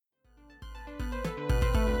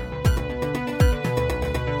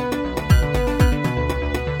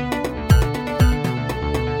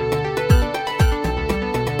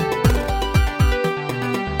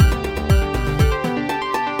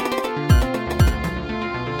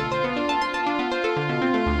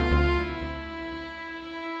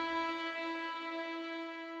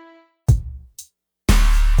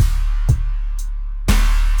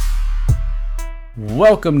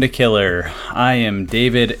Welcome to Killer. I am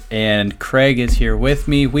David, and Craig is here with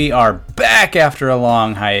me. We are back after a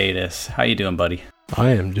long hiatus. How you doing, buddy? I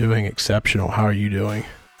am doing exceptional. How are you doing?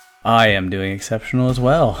 I am doing exceptional as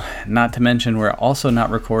well. Not to mention, we're also not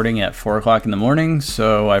recording at 4 o'clock in the morning,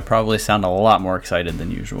 so I probably sound a lot more excited than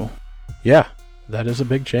usual. Yeah, that is a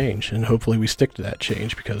big change, and hopefully we stick to that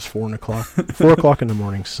change because 4 o'clock in the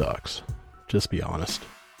morning sucks. Just be honest.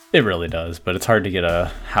 It really does, but it's hard to get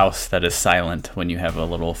a house that is silent when you have a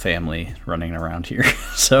little family running around here.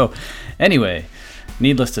 So, anyway,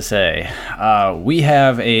 needless to say, we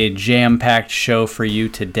have a jam-packed show for you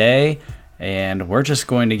today, and we're just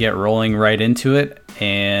going to get rolling right into it,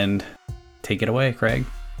 and take it away, Craig.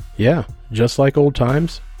 Yeah, just like old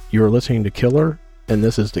times, you are listening to Killer, and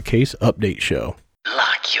this is the Case Update Show.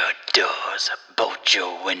 Lock your doors, bolt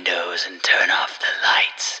your windows, and turn off the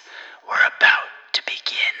lights. We're about to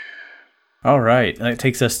begin. All right, that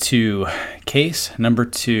takes us to case number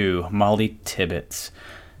 2, Molly Tibbetts.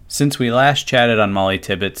 Since we last chatted on Molly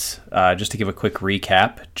Tibbetts, just to give a quick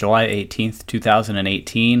recap, July 18th,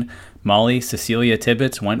 2018, Molly Cecilia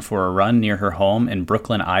Tibbetts went for a run near her home in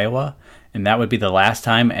Brooklyn, Iowa, and that would be the last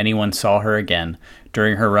time anyone saw her again.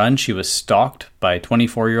 During her run, she was stalked by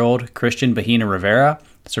 24-year-old Christian Bahena Rivera.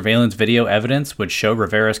 Surveillance video evidence would show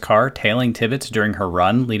Rivera's car tailing Tibbetts during her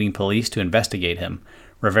run, leading police to investigate him.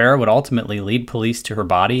 Rivera would ultimately lead police to her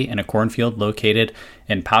body in a cornfield located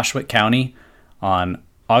in Passaic County. On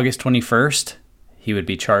August 21st, he would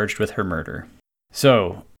be charged with her murder.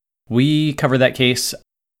 So, we covered that case.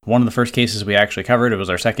 One of the first cases we actually covered. It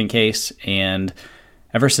was our second case, and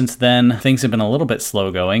ever since then, things have been a little bit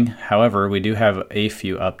slow going. However, we do have a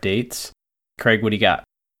few updates. Craig, what do you got?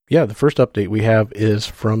 Yeah, the first update we have is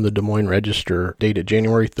from the Des Moines Register, dated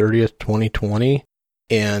January 30th, 2020.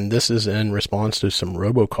 And this is in response to some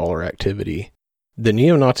robocaller activity. The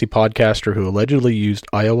neo-Nazi podcaster who allegedly used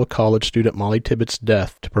Iowa college student Molly Tibbetts'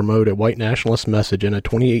 death to promote a white nationalist message in a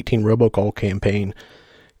 2018 robocall campaign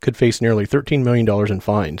could face nearly $13 million in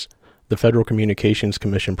fines, the Federal Communications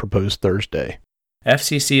Commission proposed Thursday.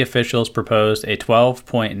 FCC officials proposed a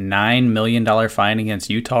 $12.9 million fine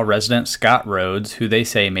against Utah resident Scott Rhodes, who they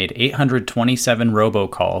say made 827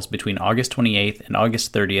 robocalls between August 28th and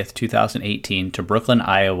August 30th, 2018 to Brooklyn,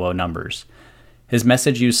 Iowa numbers. His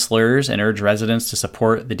message used slurs and urged residents to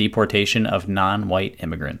support the deportation of non-white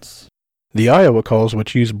immigrants. The Iowa calls,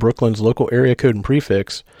 which used Brooklyn's local area code and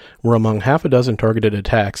prefix, were among half a dozen targeted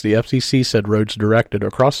attacks the FCC said Rhodes directed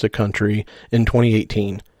across the country in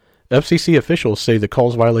 2018. FCC officials say the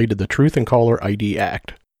calls violated the Truth in Caller ID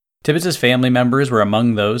Act. Tibbetts' family members were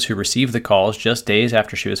among those who received the calls just days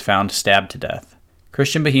after she was found stabbed to death.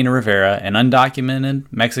 Christian Bahena Rivera, an undocumented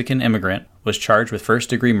Mexican immigrant, was charged with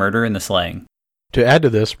first-degree murder in the slaying. To add to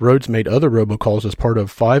this, Rhodes made other robocalls as part of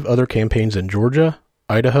 5 other campaigns in Georgia,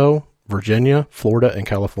 Idaho, Virginia, Florida, and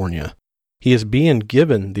California. He is being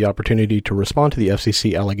given the opportunity to respond to the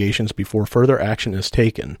FCC allegations before further action is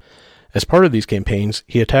taken. As part of these campaigns,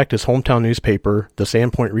 he attacked his hometown newspaper, the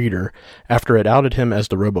Sandpoint Reader, after it outed him as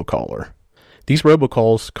the robocaller. These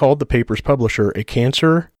robocalls called the paper's publisher a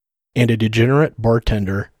cancer and a degenerate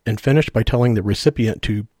bartender, and finished by telling the recipient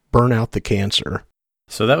to burn out the cancer.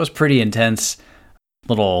 So that was pretty intense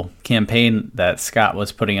little campaign that Scott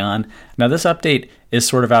was putting on. Now, this update is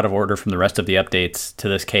sort of out of order from the rest of the updates to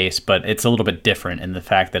this case, but it's a little bit different in the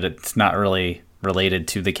fact that it's not really related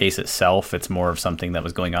to the case itself. It's more of something that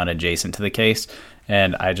was going on adjacent to the case,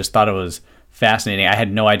 and I just thought it was fascinating. I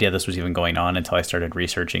had no idea this was even going on until I started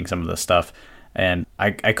researching some of this stuff, and I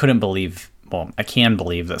couldn't believe, well, I can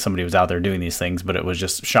believe that somebody was out there doing these things, but it was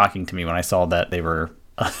just shocking to me when I saw that they were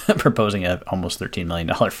proposing a almost $13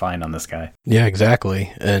 million fine on this guy. Yeah,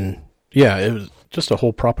 exactly. And yeah, it was just a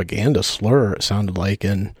whole propaganda slur, it sounded like,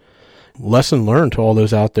 and lesson learned to all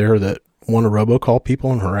those out there that want to robocall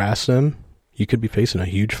people and harass them. You could be facing a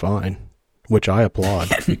huge fine, which I applaud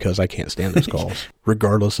because I can't stand those calls.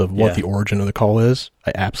 Regardless of what the origin of the call is,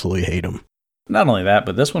 I absolutely hate them. Not only that,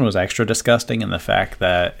 but this one was extra disgusting in the fact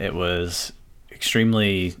that it was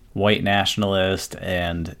extremely white nationalist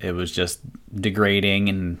and it was just degrading,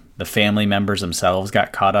 and the family members themselves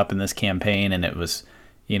got caught up in this campaign, and it was,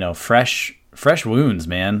 you know, fresh wounds,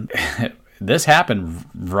 man. This happened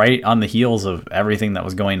right on the heels of everything that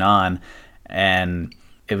was going on, and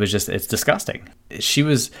it's disgusting. She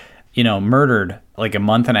was, you know, murdered like a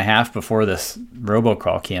month and a half before this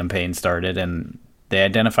robocall campaign started, and they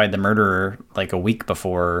identified the murderer like a week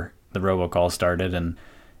before the robocall started, and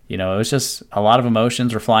you know, it was just a lot of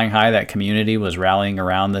emotions were flying high. That community was rallying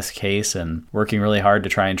around this case and working really hard to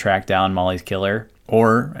try and track down Molly's killer.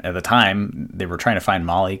 Or at the time, they were trying to find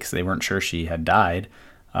Molly because they weren't sure she had died.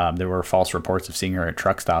 There were false reports of seeing her at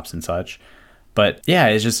truck stops and such. But yeah,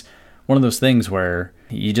 it's just one of those things where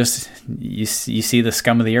you see the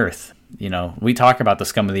scum of the earth. We talk about the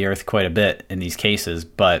scum of the earth quite a bit in these cases,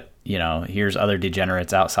 but here's other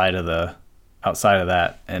degenerates outside of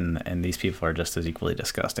that, and these people are just as equally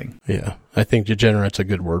disgusting. Yeah, I think degenerate's a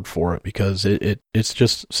good word for it, because it's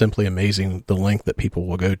just simply amazing the length that people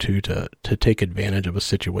will go to take advantage of a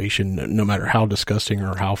situation, no matter how disgusting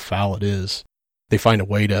or how foul it is. They find a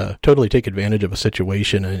way to totally take advantage of a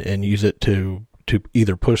situation and use it to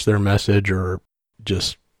either push their message or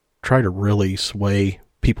just try to really sway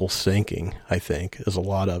people's thinking, I think, is a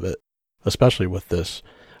lot of it, especially with this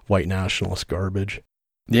white nationalist garbage.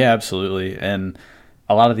 Yeah, absolutely. And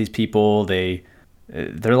a lot of these people, they're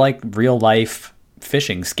like real life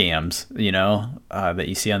phishing scams, that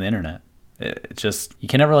you see on the internet. It's just, you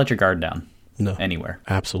can never let your guard down. No, anywhere.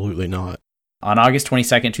 Absolutely not. On August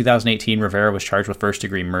 22nd, 2018, Rivera was charged with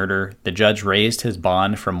first-degree murder. The judge raised his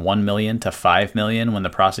bond from $1 million to $5 million when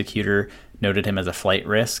the prosecutor noted him as a flight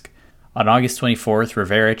risk. On August 24th,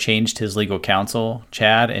 Rivera changed his legal counsel.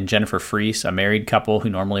 Chad and Jennifer Freese, a married couple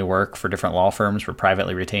who normally work for different law firms, were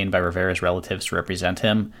privately retained by Rivera's relatives to represent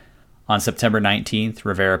him. On September 19th,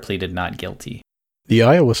 Rivera pleaded not guilty. The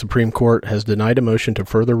Iowa Supreme Court has denied a motion to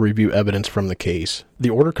further review evidence from the case. The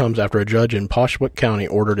order comes after a judge in Poshuet County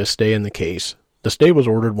ordered a stay in the case. The stay was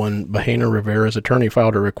ordered when Bahena Rivera's attorney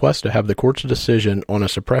filed a request to have the court's decision on a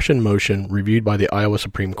suppression motion reviewed by the Iowa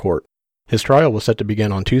Supreme Court. His trial was set to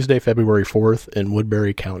begin on Tuesday, February 4th in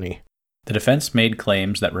Woodbury County. The defense made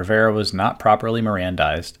claims that Rivera was not properly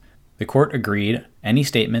Mirandized. The court agreed any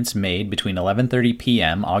statements made between 11:30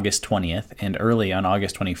 p.m. August 20th and early on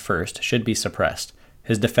August 21st should be suppressed.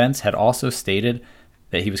 His defense had also stated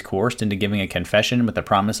that he was coerced into giving a confession with the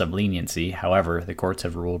promise of leniency. However, the courts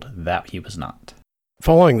have ruled that he was not.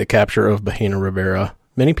 Following the capture of Bahena Rivera,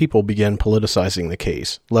 many people began politicizing the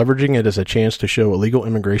case, leveraging it as a chance to show illegal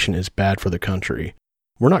immigration is bad for the country.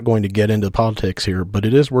 We're not going to get into politics here, but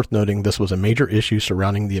it is worth noting this was a major issue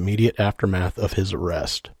surrounding the immediate aftermath of his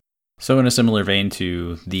arrest. So in a similar vein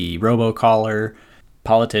to the robocaller,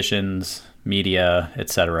 politicians, media,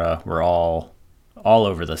 etc., were all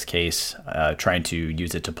over this case, trying to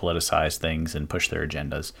use it to politicize things and push their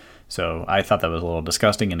agendas. So I thought that was a little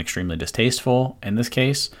disgusting and extremely distasteful in this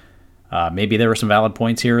case. Maybe there were some valid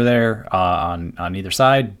points here or there on either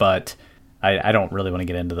side, but I don't really want to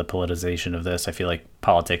get into the politicization of this. I feel like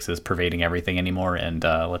politics is pervading everything anymore, and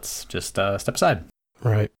let's just step aside.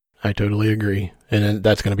 Right. I totally agree. And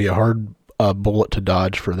that's going to be a hard bullet to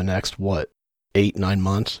dodge for the next, 8-9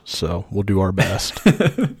 months? So we'll do our best.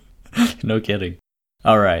 No kidding.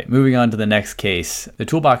 All right, moving on to the next case. The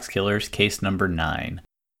Toolbox Killers, case number 9.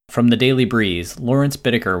 From the Daily Breeze, Lawrence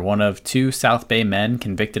Bittaker, one of 2 South Bay men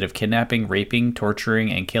convicted of kidnapping, raping,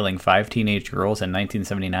 torturing, and killing 5 teenage girls in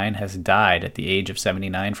 1979, has died at the age of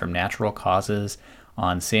 79 from natural causes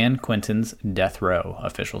on San Quentin's death row,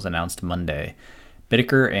 officials announced Monday.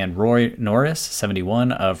 Bittaker and Roy Norris,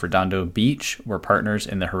 71, of Redondo Beach, were partners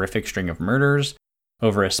in the horrific string of murders.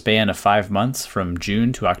 Over a span of 5 months, from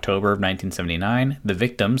June to October of 1979, the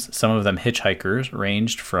victims, some of them hitchhikers,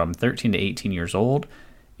 ranged from 13 to 18 years old,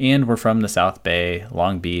 and were from the South Bay,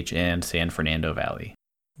 Long Beach, and San Fernando Valley.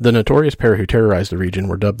 The notorious pair who terrorized the region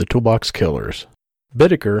were dubbed the Toolbox Killers.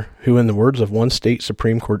 Bittaker, who in the words of one state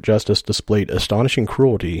Supreme Court justice displayed astonishing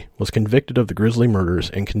cruelty, was convicted of the grisly murders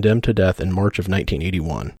and condemned to death in March of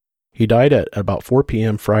 1981. He died at about 4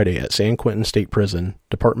 p.m. Friday at San Quentin State Prison,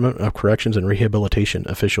 Department of Corrections and Rehabilitation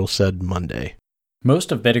officials said Monday.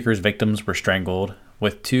 Most of Bittaker's victims were strangled,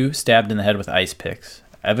 with 2 stabbed in the head with ice picks.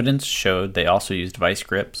 Evidence showed they also used vice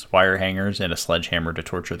grips, wire hangers, and a sledgehammer to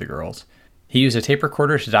torture the girls. He used a tape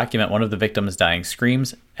recorder to document one of the victims' dying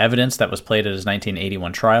screams, evidence that was played at his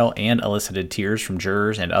 1981 trial, and elicited tears from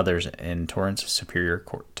jurors and others in Torrance Superior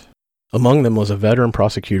Court. Among them was a veteran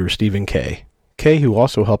prosecutor, Stephen Kay. Kay, who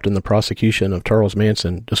also helped in the prosecution of Charles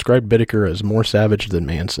Manson, described Bittaker as more savage than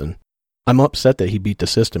Manson. "I'm upset that he beat the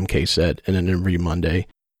system," Kay said in an interview Monday.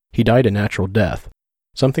 "He died a natural death,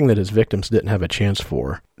 something that his victims didn't have a chance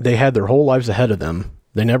for. They had their whole lives ahead of them.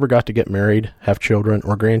 They never got to get married, have children,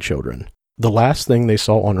 or grandchildren. The last thing they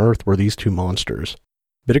saw on earth were these 2 monsters."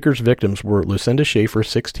 Bittaker's victims were Lucinda Schaefer,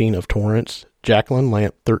 16, of Torrance, Jacqueline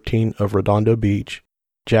Lamp, 13, of Redondo Beach,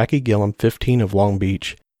 Jackie Gillum, 15, of Long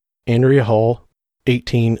Beach, Andrea Hall,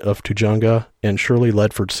 18, of Tujunga, and Shirley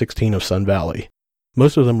Ledford, 16, of Sun Valley.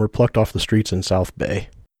 Most of them were plucked off the streets in South Bay.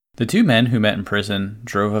 The 2 men who met in prison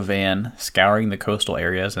drove a van, scouring the coastal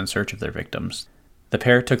areas in search of their victims. The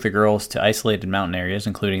pair took the girls to isolated mountain areas,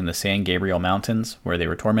 including the San Gabriel Mountains, where they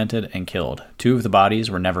were tormented and killed. 2 of the bodies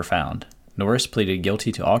were never found. Norris pleaded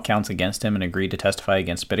guilty to all counts against him and agreed to testify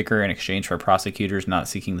against Bittaker in exchange for prosecutors not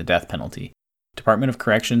seeking the death penalty, Department of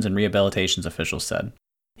Corrections and Rehabilitation's officials said.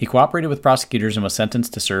 He cooperated with prosecutors and was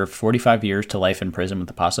sentenced to serve 45 years to life in prison with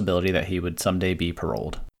the possibility that he would someday be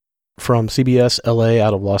paroled. From CBS LA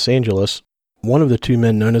out of Los Angeles, one of the two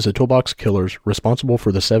men known as the Toolbox Killers, responsible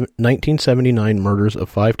for the 1979 murders of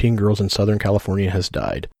 5 teen girls in Southern California, has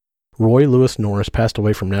died. Roy Lewis Norris passed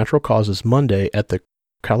away from natural causes Monday at the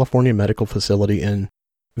California Medical Facility in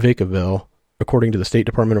Vacaville, according to the State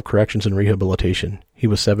Department of Corrections and Rehabilitation. He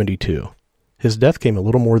was 72. His death came a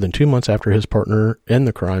little more than 2 months after his partner in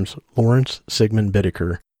the crimes, Lawrence Sigmund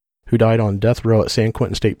Bittaker, who died on death row at San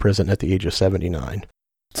Quentin State Prison at the age of 79.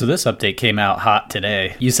 So this update came out hot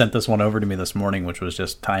today. You sent this one over to me this morning, which was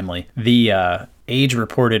just timely. The age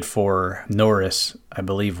reported for Norris, I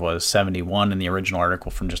believe, was 71 in the original article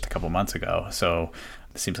from just a couple months ago. So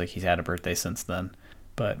it seems like he's had a birthday since then.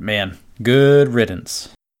 But man, good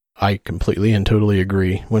riddance. I completely and totally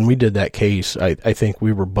agree. When we did that case, I think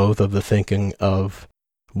we were both of the thinking of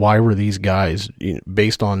why were these guys,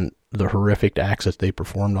 based on the horrific acts that they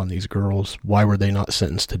performed on these girls, why were they not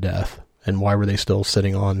sentenced to death? And why were they still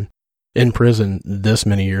sitting in prison this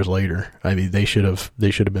many years later? I mean, they should have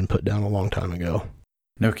been put down a long time ago.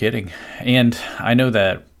 No kidding. And I know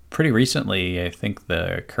that pretty recently, I think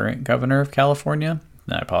the current governor of California,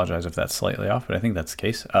 and I apologize if that's slightly off, but I think that's the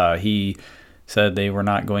case, he said they were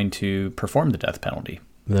not going to perform the death penalty.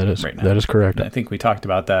 That is correct. And I think we talked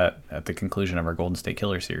about that at the conclusion of our Golden State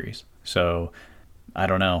Killer series. So I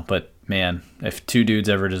don't know, but man, if 2 dudes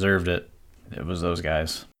ever deserved it, it was those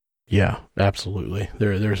guys. Yeah, absolutely.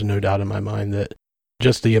 There's no doubt in my mind that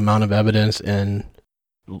just the amount of evidence, and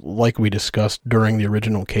like we discussed during the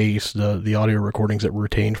original case, the audio recordings that were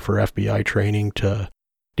retained for FBI training to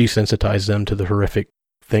desensitize them to the horrific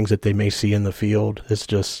things that they may see in the field, it's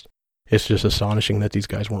just astonishing that these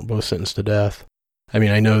guys weren't both sentenced to death. I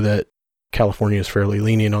mean, I know that California is fairly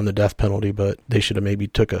lenient on the death penalty, but they should have maybe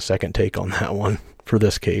took a second take on that one for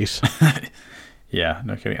this case. Yeah,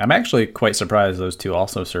 no kidding. I'm actually quite surprised those 2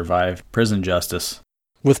 also survived prison justice.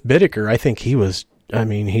 With Bittaker, I think he was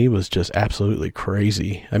just absolutely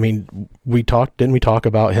crazy. I mean, didn't we talk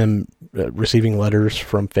about him receiving letters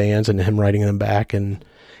from fans and him writing them back, and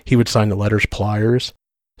he would sign the letters Pliers.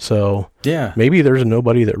 So yeah, maybe there's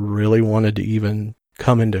nobody that really wanted to even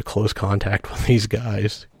come into close contact with these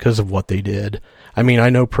guys because of what they did. I mean, I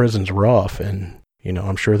know prison's rough, and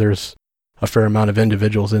I'm sure there's a fair amount of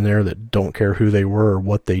individuals in there that don't care who they were or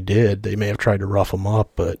what they did. They may have tried to rough them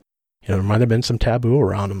up, but there might have been some taboo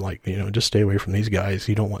around them, like, just stay away from these guys.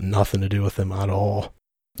 You don't want nothing to do with them at all.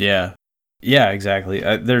 Yeah, exactly.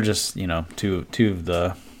 They're just two of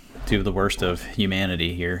the worst of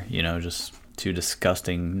humanity here. Just 2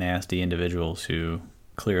 disgusting, nasty individuals who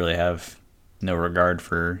clearly have no regard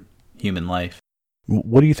for human life.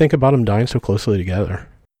 What do you think about them dying so closely together?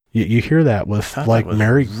 You hear that with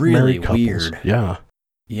married couples. Weird. Yeah.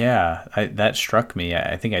 Yeah, that struck me.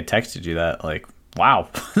 I think I texted you that, like, wow,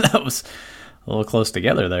 that was a little close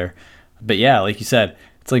together there. But yeah, like you said,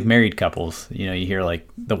 it's like married couples. You hear like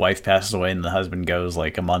the wife passes away and the husband goes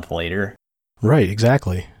like a month later. Right,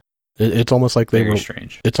 exactly. It's almost like they were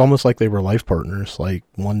strange. It's almost like they were life partners. Like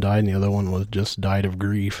one died and the other one was just died of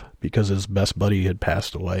grief because his best buddy had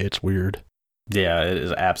passed away. It's weird. Yeah, it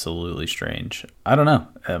is absolutely strange. I don't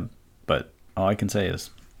know, but all I can say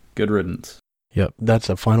is good riddance. Yep, that's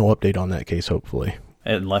a final update on that case, hopefully.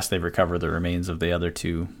 Unless they recover the remains of the other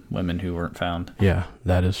 2 women who weren't found. Yeah,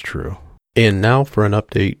 that is true. And now for an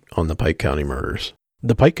update on the Pike County murders.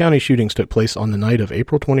 The Pike County shootings took place on the night of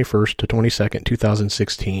April 21st to 22nd,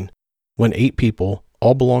 2016, when 8 people,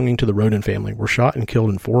 all belonging to the Roden family, were shot and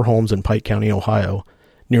killed in 4 homes in Pike County, Ohio,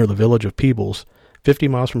 near the village of Peebles, 50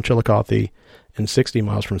 miles from Chillicothe and 60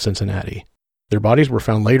 miles from Cincinnati. Their bodies were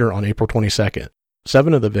found later on April 22nd.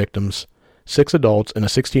 7 of the victims, 6 adults and a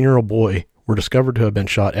 16-year-old boy, were discovered to have been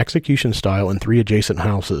shot execution-style in 3 adjacent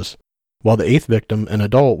houses, while the 8th victim, an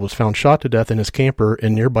adult, was found shot to death in his camper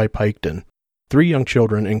in nearby Piketon. 3 young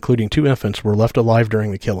children, including 2 infants, were left alive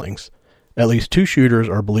during the killings. At least 2 shooters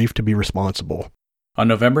are believed to be responsible. On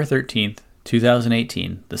November 13th,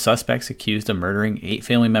 2018, the suspects accused of murdering 8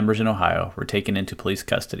 family members in Ohio were taken into police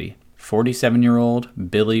custody. 47-year-old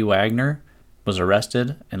Billy Wagner was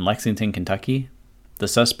arrested in Lexington, Kentucky. The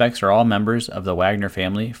suspects are all members of the Wagner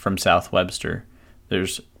family from South Webster.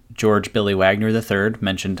 There's George Billy Wagner III,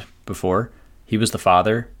 mentioned before. He was the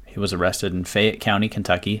father. He was arrested in Fayette County,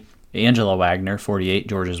 Kentucky. Angela Wagner, 48,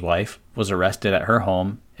 George's wife, was arrested at her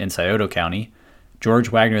home in Scioto County. George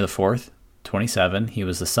Wagner IV, 27, he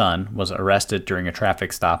was the son, was arrested during a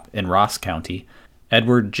traffic stop in Ross County.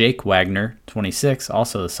 Edward Jake Wagner, 26,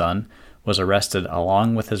 also the son, was arrested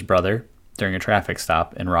along with his brother during a traffic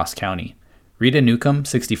stop in Ross County. Rita Newcomb,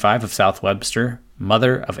 65, of South Webster,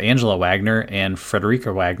 mother of Angela Wagner, and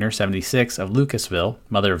Frederica Wagner, 76, of Lucasville,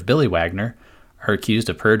 mother of Billy Wagner, are accused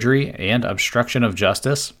of perjury and obstruction of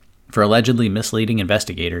justice for allegedly misleading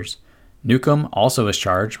investigators. Newcomb also is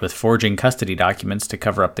charged with forging custody documents to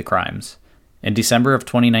cover up the crimes. In December of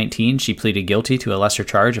 2019, she pleaded guilty to a lesser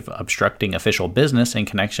charge of obstructing official business in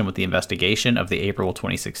connection with the investigation of the April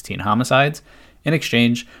 2016 homicides. In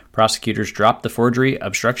exchange, prosecutors dropped the forgery,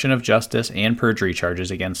 obstruction of justice, and perjury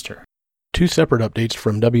charges against her. Two separate updates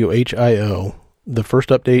from WHIO. The first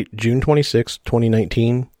update, June 26,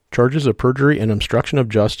 2019, charges of perjury and obstruction of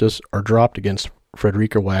justice are dropped against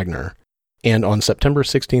Frederica Wagner. And on September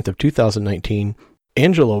 16th of 2019,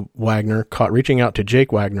 Angela Wagner caught reaching out to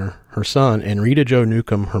Jake Wagner, her son, and Rita Jo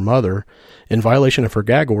Newcomb, her mother, in violation of her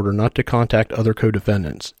gag order not to contact other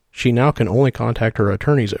co-defendants. She now can only contact her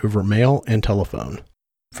attorneys over mail and telephone.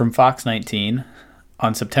 From Fox 19,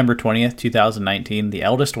 on September 20th, 2019, the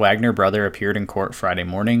eldest Wagner brother appeared in court Friday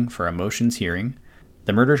morning for a motions hearing.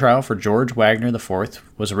 The murder trial for George Wagner IV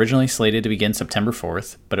was originally slated to begin September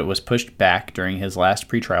 4th, but it was pushed back during his last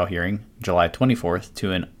pretrial hearing, July 24th,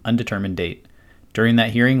 to an undetermined date. During that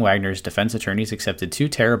hearing, Wagner's defense attorneys accepted 2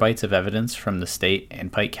 terabytes of evidence from the state,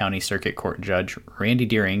 and Pike County Circuit Court Judge Randy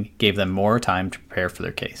Deering gave them more time to prepare for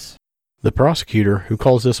their case. The prosecutor, who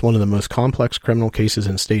calls this one of the most complex criminal cases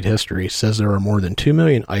in state history, says there are more than 2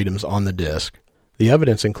 million items on the disk. The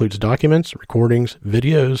evidence includes documents, recordings,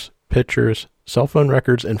 videos, pictures, cell phone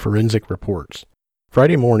records, and forensic reports.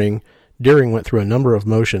 Friday morning, Deering went through a number of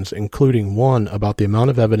motions, including one about the amount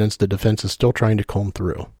of evidence the defense is still trying to comb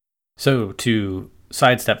through. So to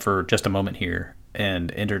sidestep for just a moment here and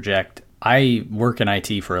interject, I work in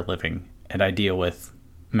IT for a living, and I deal with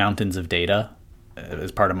mountains of data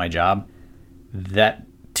as part of my job. That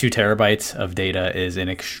 2 terabytes of data is an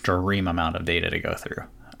extreme amount of data to go through.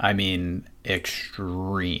 I mean,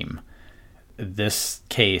 extreme. This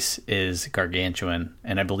case is gargantuan,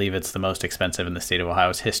 and I believe it's the most expensive in the state of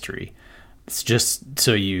Ohio's history. It's just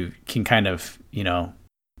so you can kind of,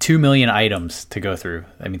 2 million items to go through.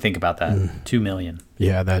 I mean, think about that. 2 million.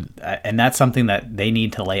 Yeah, and that's something that they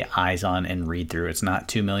need to lay eyes on and read through. It's not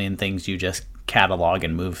 2 million things you just catalog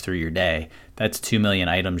and move through your day. That's 2 million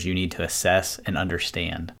items you need to assess and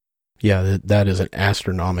understand. Yeah, that is an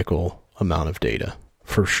astronomical amount of data,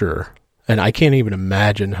 for sure. And I can't even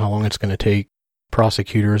imagine how long it's going to take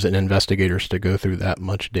prosecutors and investigators to go through that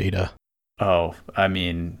much data. Oh, I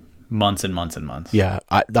mean, months and months and months. Yeah,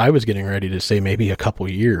 I was getting ready to say maybe a couple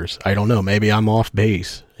years. I don't know. Maybe I'm off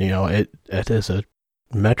base. It is a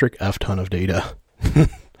metric F ton of data,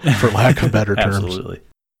 for lack of better terms. Absolutely.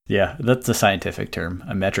 Yeah, that's a scientific term,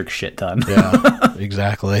 a metric shit ton. Yeah,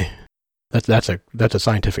 exactly. That's a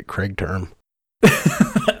scientific Craig term.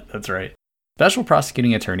 That's right. Special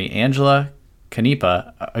Prosecuting Attorney Angela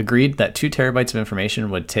Canepa agreed that 2 terabytes of information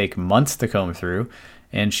would take months to comb through,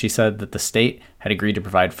 and she said that the state had agreed to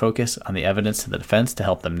provide focus on the evidence to the defense to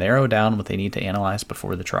help them narrow down what they need to analyze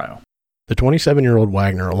before the trial. The 27-year-old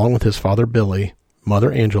Wagner, along with his father Billy,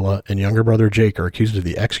 mother Angela, and younger brother Jake, are accused of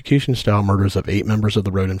the execution-style murders of 8 members of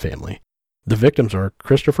the Roden family. The victims are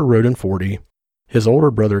Christopher Roden, 40, his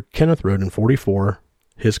older brother Kenneth Roden, 44,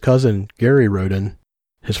 his cousin Gary Roden,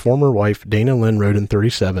 his former wife Dana Lynn Roden,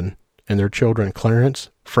 37, and their children Clarence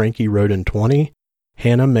Frankie Roden, 20,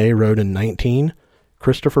 Hannah Mae Roden, 19,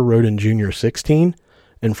 Christopher Roden Jr., 16,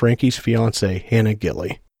 and Frankie's fiancée, Hannah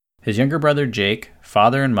Gilley. His younger brother Jake,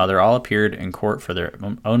 father and mother all appeared in court for their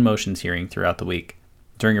own motions hearing throughout the week.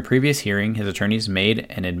 During a previous hearing, his attorneys made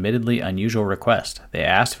an admittedly unusual request. They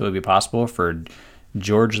asked if it would be possible for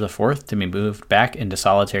George IV to be moved back into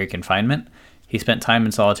solitary confinement. He spent time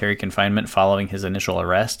in solitary confinement following his initial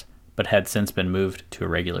arrest, but had since been moved to a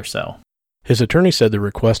regular cell. His attorney said the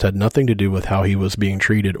request had nothing to do with how he was being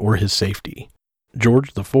treated or his safety.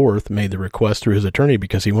 George IV made the request through his attorney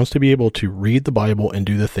because he wants to be able to read the Bible and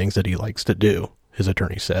do the things that he likes to do, his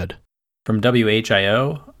attorney said. From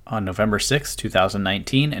WHIO, on November 6,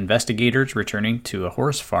 2019, investigators returning to a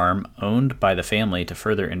horse farm owned by the family to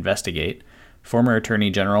further investigate. Former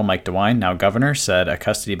Attorney General Mike DeWine, now governor, said a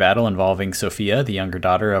custody battle involving Sophia, the younger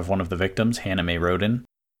daughter of one of the victims, Hannah Mae Roden,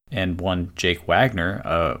 and one Jake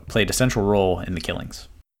Wagner, played a central role in the killings.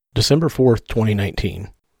 December 4th, 2019.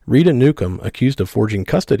 Rita Newcomb, accused of forging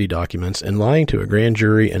custody documents and lying to a grand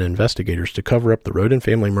jury and investigators to cover up the Roden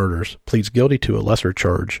family murders, pleads guilty to a lesser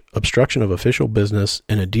charge, obstruction of official business,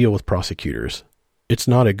 and a deal with prosecutors. It's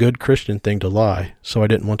not a good Christian thing to lie, so I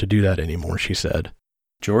didn't want to do that anymore, she said.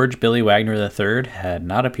 George Billy Wagner III had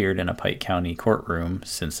not appeared in a Pike County courtroom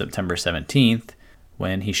since September 17th,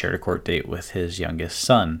 when he shared a court date with his youngest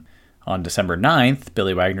son. On December 9th,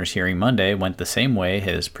 Billy Wagner's hearing Monday went the same way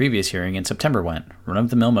his previous hearing in September went.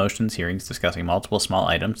 Run-of-the-mill motions hearings discussing multiple small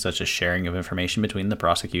items such as sharing of information between the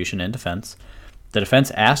prosecution and defense. The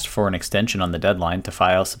defense asked for an extension on the deadline to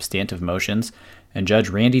file substantive motions, and Judge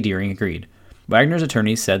Randy Deering agreed. Wagner's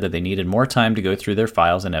attorneys said that they needed more time to go through their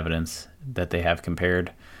files and evidence that they have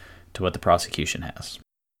compared to what the prosecution has.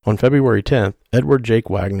 On February 10th, Edward Jake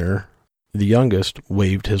Wagner, the youngest,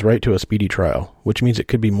 waived his right to a speedy trial, which means it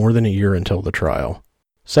could be more than a year until the trial.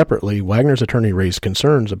 Separately, Wagner's attorney raised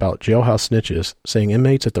concerns about jailhouse snitches, saying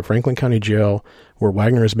inmates at the Franklin County Jail where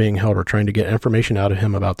Wagner is being held are trying to get information out of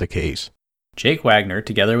him about the case. Jake Wagner,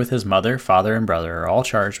 together with his mother, father, and brother, are all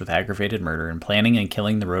charged with aggravated murder and planning and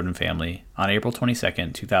killing the Rhoden family on April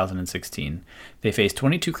 22, 2016. They face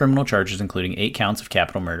 22 criminal charges, including 8 counts of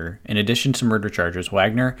capital murder. In addition to murder charges,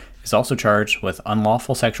 Wagner is also charged with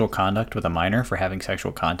unlawful sexual conduct with a minor for having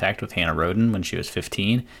sexual contact with Hannah Rhoden when she was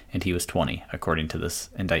 15 and he was 20, according to this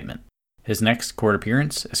indictment. His next court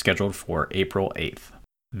appearance is scheduled for April 8th.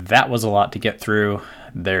 That was a lot to get through.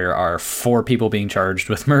 There are 4 people being charged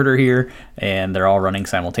with murder here, and they're all running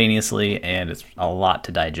simultaneously, and it's a lot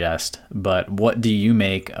to digest. But what do you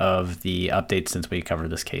make of the updates since we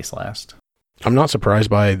covered this case last? I'm not surprised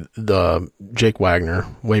by the Jake Wagner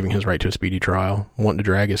waiving his right to a speedy trial, wanting to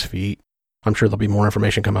drag his feet. I'm sure there'll be more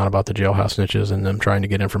information come out about the jailhouse snitches and them trying to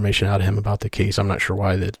get information out of him about the case. I'm not sure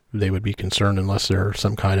why that they would be concerned unless they're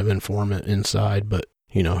some kind of informant inside, but,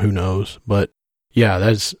 who knows. But yeah,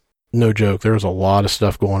 that's no joke. There's a lot of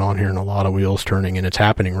stuff going on here and a lot of wheels turning, and it's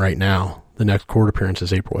happening right now. The next court appearance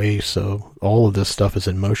is April 8th, so all of this stuff is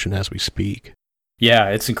in motion as we speak. Yeah,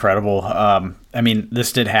 it's incredible.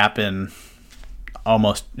 This did happen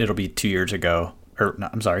it'll be 2 years ago.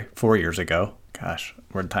 4 years ago. Gosh,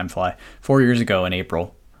 where'd time fly? 4 years ago in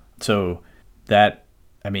April. So that's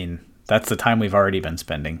the time we've already been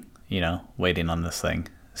spending, waiting on this thing.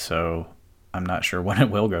 So I'm not sure when it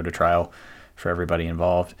will go to trial for everybody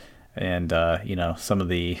involved. And, some of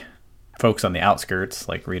the folks on the outskirts,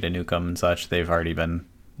 like Rita Newcomb and such, they've already been,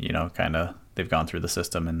 they've gone through the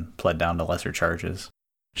system and pled down to lesser charges.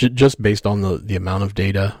 Just based on the amount of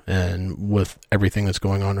data and with everything that's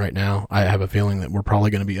going on right now, I have a feeling that we're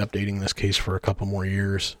probably going to be updating this case for a couple more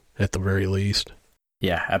years at the very least.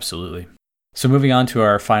 Yeah, absolutely. So moving on to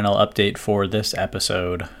our final update for this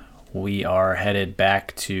episode, we are headed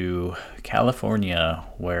back to California,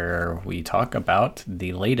 where we talk about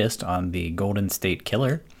the latest on the Golden State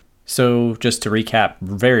Killer. So just to recap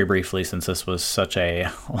very briefly, since this was such a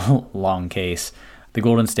long case, the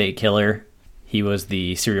Golden State Killer, he was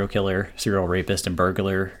the serial killer, serial rapist, and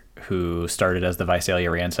burglar who started as the Visalia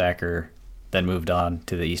ransacker, then moved on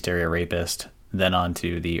to the East Area rapist, then on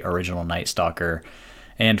to the original Night Stalker,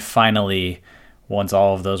 and finally, once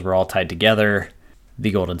all of those were all tied together,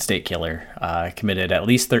 the Golden State Killer committed at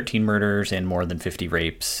least 13 murders and more than 50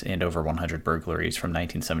 rapes and over 100 burglaries from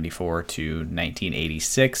 1974 to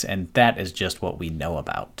 1986, and that is just what we know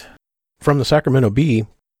about. From the Sacramento Bee,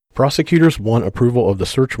 prosecutors won approval of the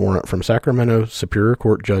search warrant from Sacramento Superior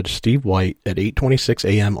Court Judge Steve White at 8:26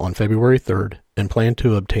 a.m. on February 3rd and plan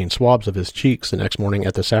to obtain swabs of his cheeks the next morning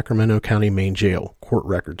at the Sacramento County Main Jail, court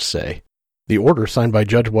records say. The order signed by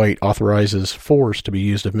Judge White authorizes force to be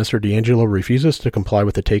used if Mr. D'Angelo refuses to comply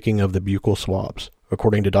with the taking of the buccal swabs,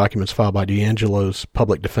 according to documents filed by D'Angelo's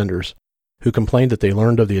public defenders, who complained that they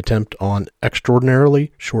learned of the attempt on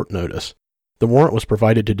extraordinarily short notice. The warrant was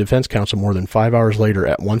provided to defense counsel more than 5 hours later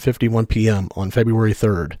at 1:51 p.m. on February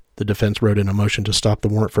 3rd. The defense wrote in a motion to stop the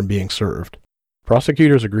warrant from being served.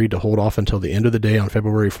 Prosecutors agreed to hold off until the end of the day on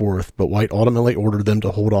February 4th, but White ultimately ordered them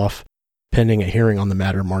to hold off pending a hearing on the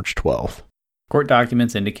matter March 12th. Court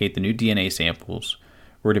documents indicate the new DNA samples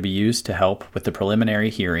were to be used to help with the preliminary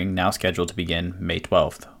hearing now scheduled to begin May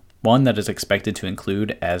 12th, one that is expected to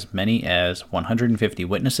include as many as 150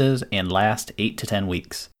 witnesses and last 8 to 10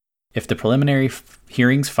 weeks. If the preliminary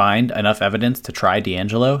hearings find enough evidence to try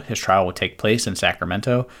D'Angelo, his trial will take place in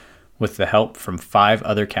Sacramento with the help from 5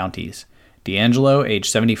 other counties. D'Angelo, age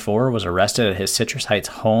 74, was arrested at his Citrus Heights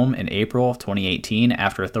home in April of 2018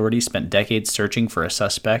 after authorities spent decades searching for a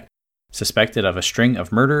suspected of a string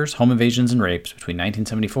of murders, home invasions, and rapes between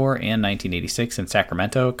 1974 and 1986 in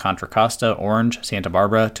Sacramento, Contra Costa, Orange, Santa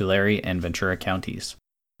Barbara, Tulare, and Ventura counties.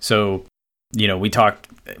 So,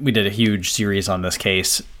 we did a huge series on this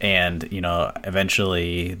case, and,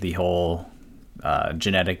 eventually the whole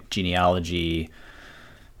genetic genealogy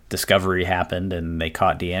discovery happened, and they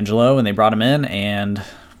caught D'Angelo, and they brought him in, and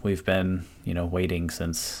we've been, waiting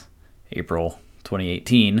since April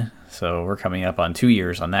 2018. So we're coming up on 2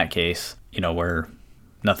 years on that case, where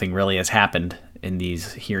nothing really has happened in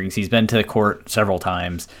these hearings. He's been to court several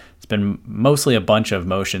times. It's been mostly a bunch of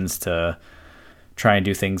motions to try and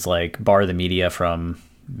do things like bar the media from,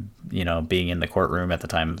 being in the courtroom at the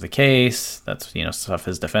time of the case. That's, stuff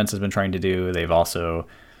his defense has been trying to do. They've also,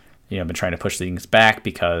 been trying to push things back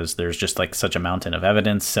because there's just like such a mountain of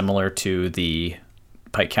evidence similar to the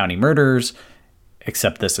Pike County murders,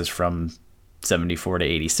 except this is from 74 to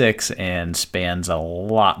 86 and spans a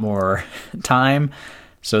lot more time.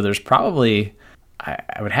 So there's probably,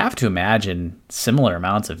 I would have to imagine, similar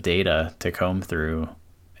amounts of data to comb through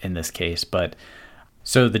in this case. But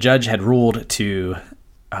so the judge had ruled to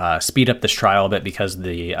speed up this trial a bit because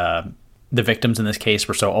the victims in this case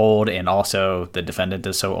were so old, and also the defendant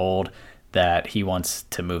is so old that he wants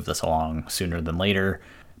to move this along sooner than later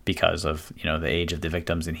because of, the age of the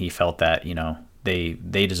victims. And he felt that,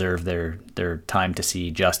 they deserve their time to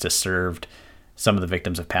see justice served. Some of the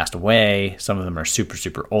victims have passed away. Some of them are super,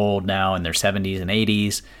 super old now in their 70s and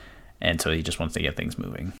 80s. And so he just wants to get things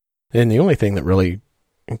moving. And the only thing that really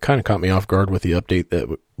kind of caught me off guard with the update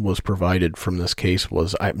that was provided from this case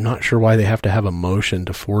was I'm not sure why they have to have a motion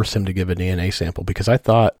to force him to give a DNA sample, because I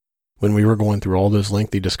thought when we were going through all those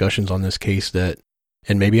lengthy discussions on this case that,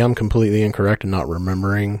 and maybe I'm completely incorrect and not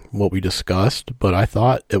remembering what we discussed, but I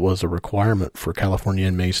thought it was a requirement for California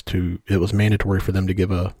inmates it was mandatory for them to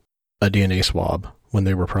give a DNA swab when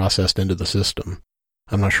they were processed into the system.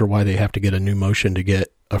 I'm not sure why they have to get a new motion to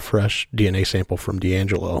get a fresh DNA sample from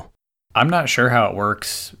D'Angelo. I'm not sure how it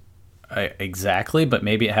works exactly, but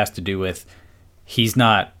maybe it has to do with he's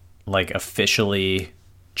not officially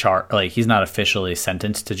he's not officially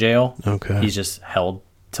sentenced to jail. Okay. He's just held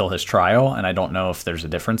till his trial, and I don't know if there's a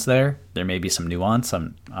difference there. There may be some nuance.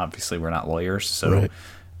 Obviously we're not lawyers, so right.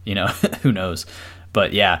 Who knows.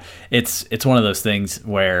 But yeah, it's one of those things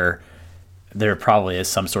where there probably is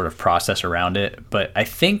some sort of process around it. But I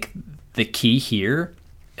think the key here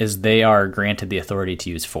is they are granted the authority to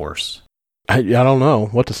use force. I don't know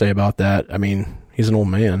what to say about that. I mean, he's an old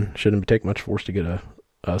man. Shouldn't take much force to get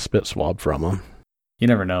a spit swab from him. You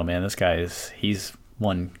never know, man. This guy he's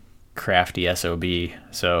one crafty SOB.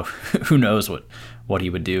 So who knows what he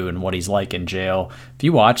would do and what he's like in jail. If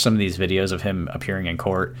you watch some of these videos of him appearing in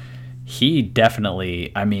court, he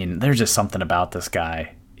definitely, there's just something about this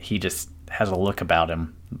guy. He just has a look about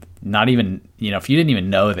him. Not even, if you didn't even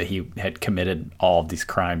know that he had committed all of these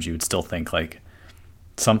crimes, you would still think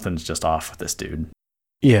something's just off with this dude.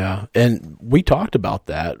 Yeah, and we talked about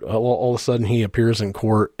that. All of a sudden he appears in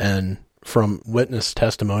court, and from witness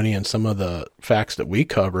testimony and some of the facts that we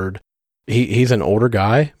covered, he's an older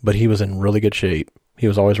guy, but he was in really good shape. He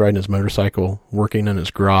was always riding his motorcycle, working in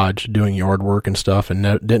his garage, doing yard work and stuff, and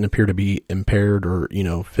didn't appear to be impaired or,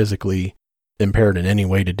 physically impaired in any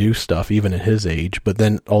way to do stuff, even at his age. But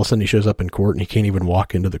then all of a sudden he shows up in court and he can't even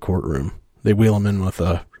walk into the courtroom. They wheel him in with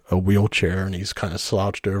a wheelchair, and he's kind of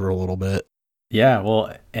slouched over a little bit. Yeah,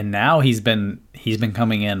 well, and now he's been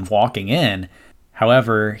coming in, walking in.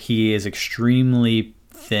 However, he is extremely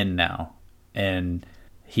thin now, and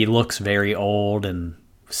he looks very old and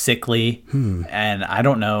sickly. And I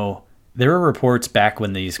don't know. There were reports back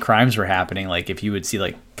when these crimes were happening, if you would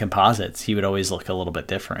see composites, he would always look a little bit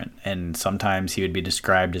different. And sometimes he would be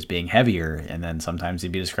described as being heavier, and then sometimes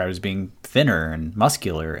he'd be described as being thinner and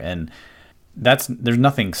muscular. And there's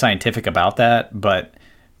nothing scientific about that, but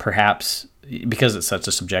perhaps because it's such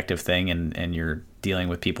a subjective thing, and you're dealing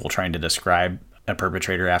with people trying to describe a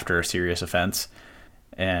perpetrator after a serious offense,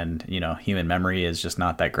 and human memory is just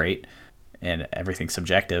not that great, and everything's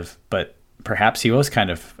subjective. But perhaps he was kind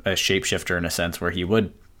of a shapeshifter in a sense, where he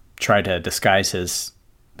would try to disguise his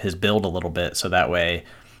build a little bit, so that way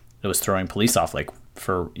it was throwing police off.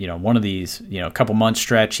 For one of these couple months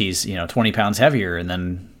stretch, he's 20 pounds heavier, and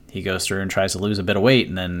then he goes through and tries to lose a bit of weight,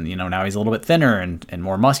 and then now he's a little bit thinner and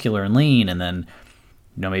more muscular and lean, and then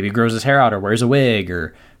maybe grows his hair out or wears a wig,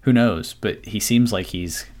 or who knows. But he seems like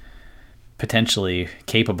he's potentially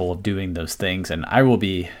capable of doing those things, and I will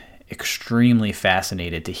be extremely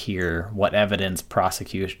fascinated to hear what evidence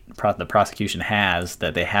the prosecution has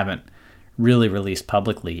that they haven't really released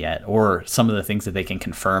publicly yet, or some of the things that they can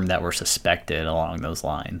confirm that were suspected along those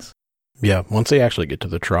lines. Yeah, once they actually get to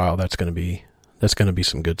the trial, that's going to be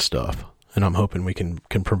some good stuff, and I'm hoping we can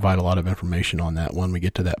provide a lot of information on that when we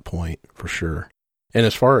get to that point, for sure. And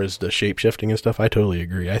as far as the shape-shifting and stuff, I totally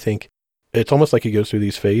agree. I think it's almost like he goes through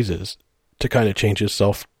these phases to kind of change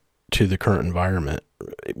himself to the current environment,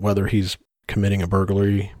 whether he's committing a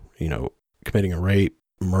burglary, committing a rape,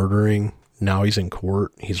 murdering. Now he's in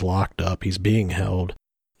court, he's locked up, he's being held.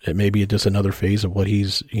 it may be just another phase of what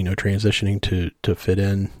he's, transitioning to fit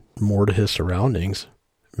in more to his surroundings.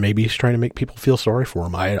 Maybe he's trying to make people feel sorry for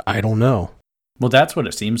him. I don't know. Well, that's what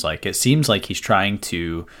it seems like. It seems like he's trying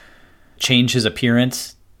to change his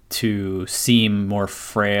appearance to seem more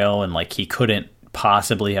frail and like he couldn't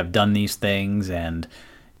possibly have done these things and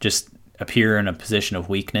just appear in a position of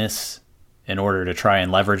weakness in order to try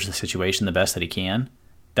and leverage the situation the best that he can.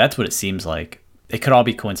 That's what it seems like. It could all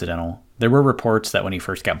be coincidental. There were reports that when he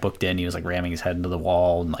first got booked in, he was like ramming his head into the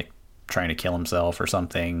wall and like trying to kill himself or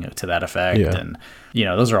something to that effect. Yeah. And,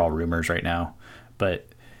 those are all rumors right now. But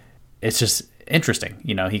it's just interesting.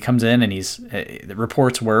 He comes in and the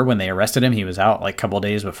reports were when they arrested him, he was out like a couple of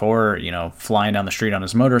days before, flying down the street on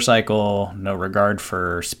his motorcycle, no regard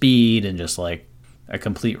for speed and just like a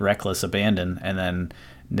complete reckless abandon. And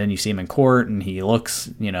then you see him in court and he looks,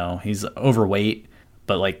 he's overweight,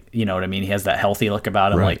 but like, you know what I mean? He has that healthy look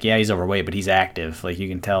about him. Right. Like, yeah, he's overweight, but he's active. Like you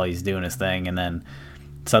can tell he's doing his thing. And then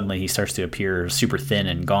suddenly he starts to appear super thin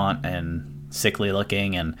and gaunt and sickly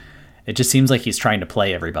looking. And it just seems like he's trying to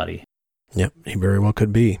play everybody. Yep, he very well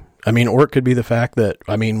could be. Or it could be the fact that,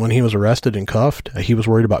 when he was arrested and cuffed, he was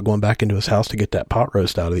worried about going back into his house to get that pot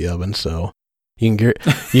roast out of the oven. So you can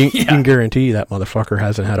you can guarantee that motherfucker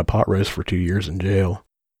hasn't had a pot roast for 2 years in jail.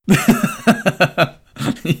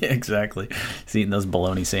 Yeah, exactly. He's eating those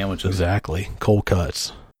bologna sandwiches. Exactly. Cold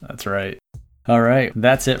cuts. That's right. All right.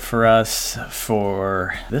 That's it for us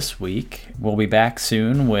for this week. We'll be back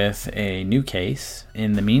soon with a new case.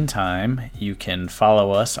 In the meantime, you can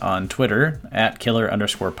follow us on Twitter at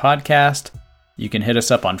 @killer_podcast. You can hit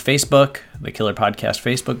us up on Facebook, the Killer Podcast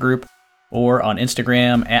Facebook group, or on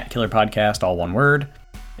Instagram at Killer Podcast, all one word.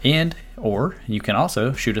 Or you can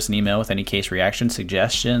also shoot us an email with any case reactions,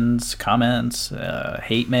 suggestions, comments,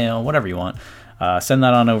 hate mail, whatever you want. Send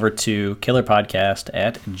that on over to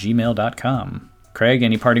killerpodcast@gmail.com. Craig,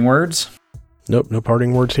 any parting words? Nope, no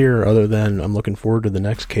parting words here other than I'm looking forward to the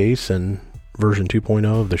next case and version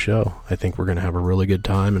 2.0 of the show. I think we're going to have a really good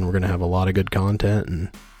time and we're going to have a lot of good content and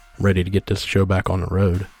I'm ready to get this show back on the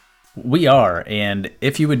road. We are, and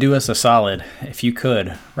if you would do us a solid, if you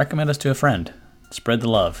could, recommend us to a friend. Spread the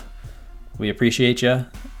love. We appreciate you.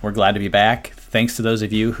 We're glad to be back. Thanks to those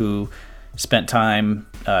of you who spent time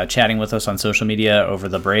chatting with us on social media over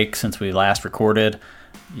the break since we last recorded.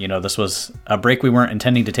 This was a break we weren't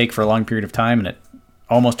intending to take for a long period of time, and it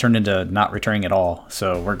almost turned into not returning at all.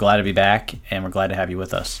 So we're glad to be back, and we're glad to have you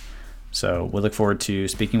with us. So we look forward to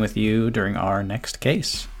speaking with you during our next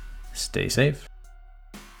case. Stay safe.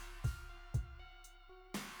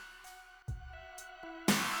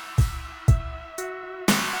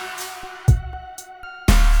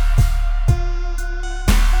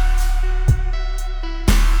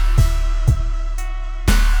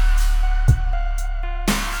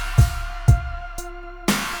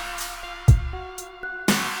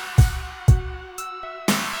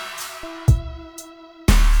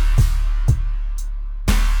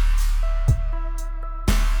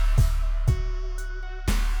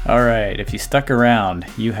 All right, if you stuck around,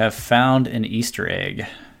 you have found an Easter egg.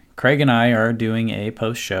 Craig and I are doing a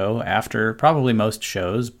post-show after probably most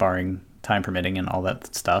shows, barring time permitting and all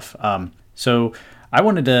that stuff. So I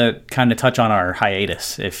wanted to kind of touch on our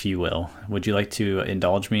hiatus, if you will. Would you like to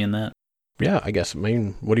indulge me in that? Yeah, I guess. What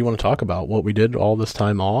do you want to talk about? What we did all this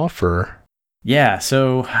time off, or? Yeah,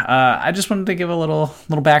 so I just wanted to give a little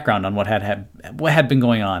background on what had been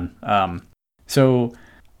going on. So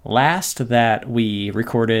last that we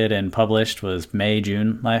recorded and published was May,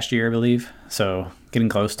 June last year, I believe. So getting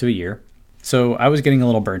close to a year. So I was getting a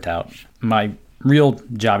little burnt out. My real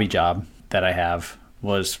job that I have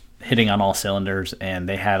was hitting on all cylinders, and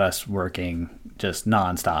they had us working just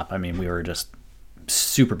nonstop. We were just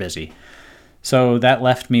super busy. So that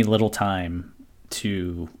left me little time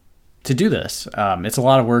to do this. It's a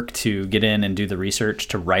lot of work to get in and do the research,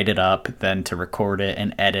 to write it up, then to record it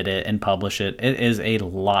and edit it and publish it. It is a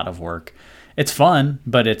lot of work. It's fun,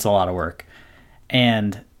 but it's a lot of work.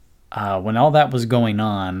 And when all that was going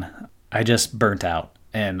on, I just burnt out.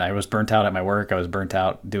 And I was burnt out at my work. I was burnt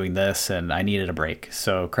out doing this, and I needed a break.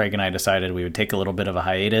 So Craig and I decided we would take a little bit of a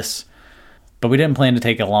hiatus, but we didn't plan to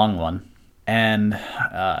take a long one. And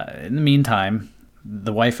in the meantime,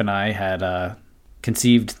 the wife and I had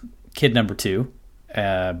conceived kid number 2,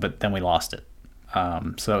 but then we lost it.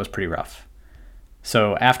 So that was pretty rough.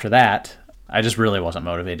 So after that, I just really wasn't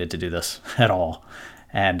motivated to do this at all.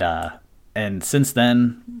 And since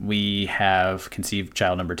then, we have conceived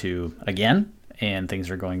child number 2 again, and things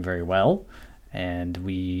are going very well. And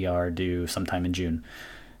we are due sometime in June.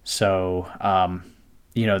 So,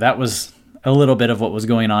 that was a little bit of what was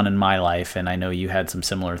going on in my life. And I know you had some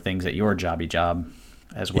similar things at your job.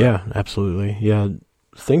 as well. Yeah, absolutely. Yeah,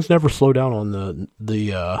 things never slow down on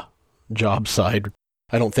the job side.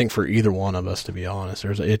 I don't think for either one of us, to be honest.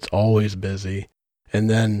 It's always busy, and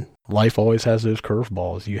then life always has those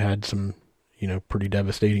curveballs. You had some, pretty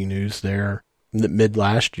devastating news there mid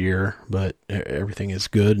last year, but everything is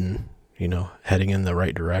good and heading in the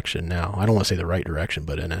right direction now. I don't want to say the right direction,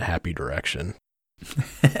 but in a happy direction.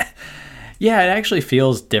 Yeah, it actually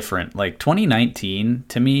feels different. Like 2019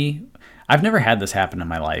 to me, I've never had this happen in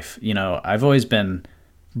my life. I've always been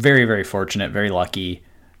very, very fortunate, very lucky,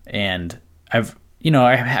 and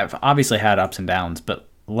I have obviously had ups and downs, but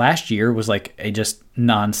last year was like a just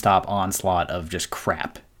nonstop onslaught of just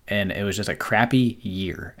crap, and it was just a crappy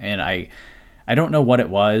year. And I don't know what it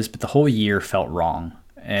was, but the whole year felt wrong,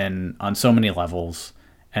 and on so many levels,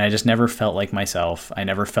 and I just never felt like myself. I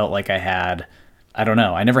never felt like I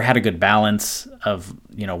never had a good balance of,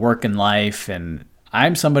 work and life. And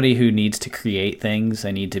I'm somebody who needs to create things.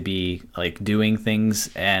 I need to be like doing things,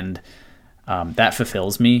 and that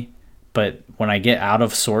fulfills me. But when I get out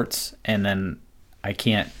of sorts and then I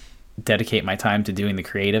can't dedicate my time to doing the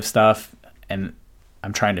creative stuff, and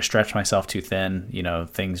I'm trying to stretch myself too thin,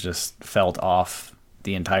 things just felt off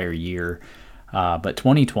the entire year. But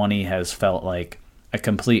 2020 has felt like a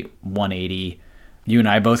complete 180. You and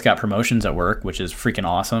I both got promotions at work, which is freaking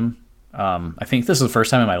awesome. I think this is the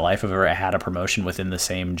first time in my life I've ever had a promotion within the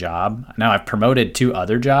same job. Now I've promoted 2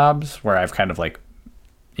 other jobs where I've kind of like,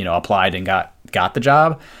 applied and got the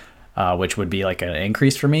job, which would be like an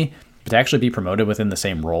increase for me. But to actually be promoted within the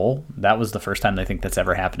same role, that was the first time I think that's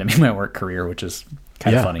ever happened to me in my work career, which is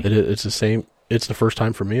kind of funny. It's the same. It's the first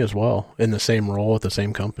time for me as well, in the same role at the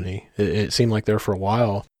same company. It seemed like there for a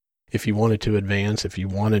while, if you wanted to advance, if you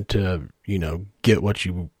wanted to, get what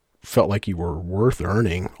you felt like you were worth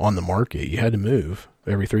earning on the market, you had to move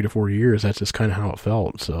every 3 to 4 years. That's just kind of how it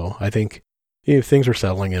felt. So I think things are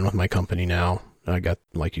settling in with my company now. I got,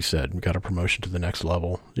 like you said, got a promotion to the next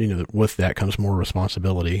level. With that comes more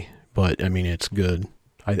responsibility, but I mean, it's good.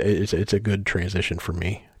 It's a good transition for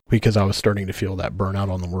me, because I was starting to feel that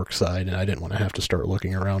burnout on the work side, and I didn't want to have to start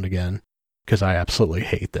looking around again, because I absolutely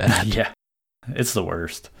hate that. Yeah, it's the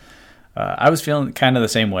worst. I was feeling kind of the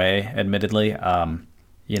same way, admittedly. I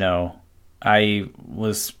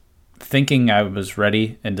was thinking I was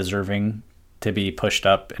ready and deserving to be pushed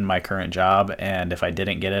up in my current job, and if I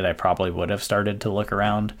didn't get it, I probably would have started to look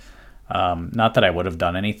around. Not that I would have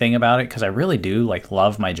done anything about it, because I really do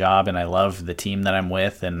love my job, and I love the team that I'm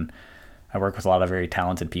with, and I work with a lot of very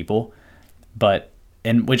talented people, but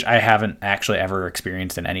in which I haven't actually ever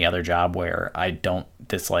experienced in any other job, where I don't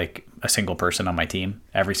dislike a single person on my team.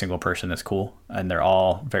 Every single person is cool, and they're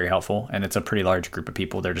all very helpful, and it's a pretty large group of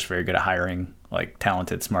people. They're just very good at hiring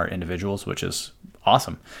talented, smart individuals, which is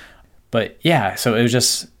awesome. But yeah, so it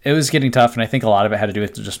was getting tough, and I think a lot of it had to do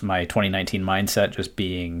with just my 2019 mindset just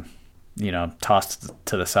being, tossed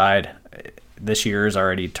to the side. This year is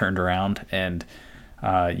already turned around, and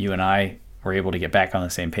you and I were able to get back on the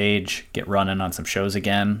same page, get running on some shows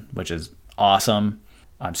again, which is awesome.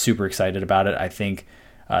 I'm super excited about it. I think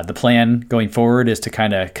the plan going forward is to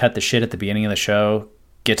kind of cut the shit at the beginning of the show,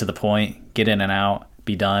 get to the point, get in and out,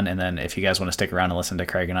 be done. And then if you guys want to stick around and listen to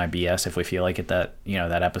Craig and I BS, if we feel like it, that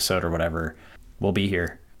episode or whatever, we'll be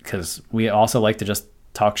here, because we also like to just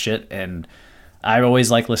talk shit. And I always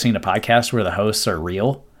like listening to podcasts where the hosts are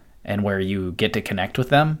real and where you get to connect with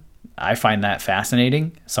them. I find that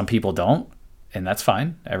fascinating. Some people don't, and that's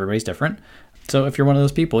fine. Everybody's different. So if you're one of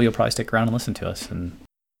those people, you'll probably stick around and listen to us. And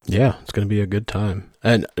yeah, it's going to be a good time.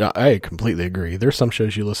 And I completely agree. There's some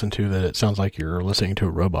shows you listen to that it sounds like you're listening to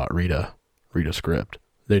a robot read a script.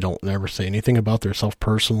 They don't never say anything about themselves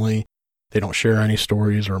personally. They don't share any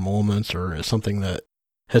stories or moments or something that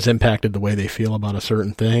has impacted the way they feel about a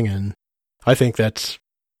certain thing. And I think that's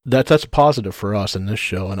a positive for us in this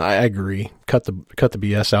show. And I agree. Cut the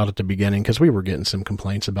BS out at the beginning, because we were getting some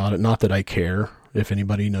complaints about it. Not that I care. If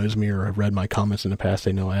anybody knows me or have read my comments in the past,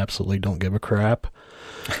 they know I absolutely don't give a crap.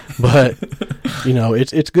 But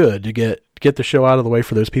it's good to get the show out of the way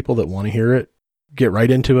for those people that want to hear it. Get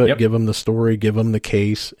right into it. Yep. Give them the story, give them the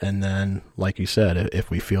case, and then, like you said, if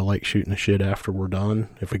we feel like shooting the shit after we're done,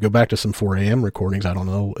 if we go back to some 4 a.m. recordings, I don't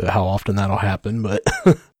know how often that'll happen, but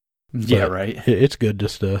yeah, right. It's good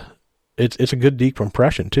just to, it's a good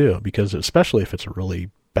decompression too, because especially if it's a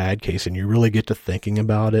really bad case and you really get to thinking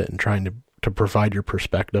about it and trying to provide your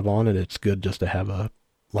perspective on it, it's good just to have a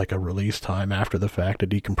release time after the fact to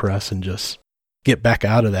decompress and just get back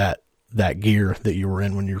out of that gear that you were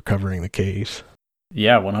in when you were covering the case.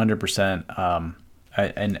 Yeah, 100%.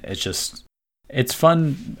 And it's just, it's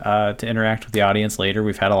fun to interact with the audience later.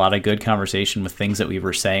 We've had a lot of good conversation with things that we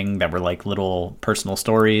were saying that were like little personal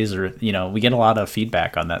stories, or, you know, we get a lot of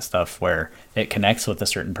feedback on that stuff where it connects with a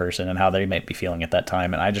certain person and how they might be feeling at that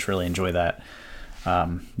time. And I just really enjoy that,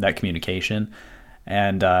 that communication.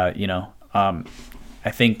 And, I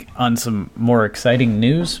think on some more exciting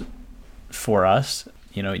news for us,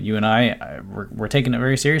 you know, you and we're taking it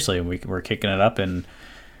very seriously, and we're kicking it up, and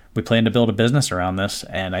we plan to build a business around this.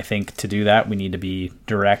 And I think to do that, we need to be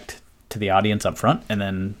direct to the audience up front and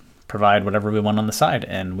then provide whatever we want on the side.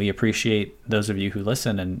 And we appreciate those of you who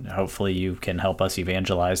listen, and hopefully you can help us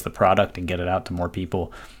evangelize the product and get it out to more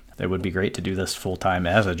people. It would be great to do this full time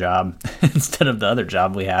as a job instead of the other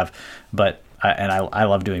job we have. But I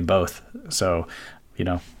love doing both. So, you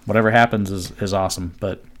know, whatever happens is awesome.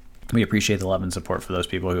 But we appreciate the love and support for those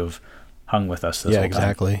people who have hung with us this whole time.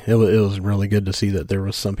 Exactly. It was really good to see that there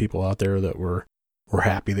was some people out there that were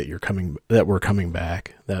happy that we're coming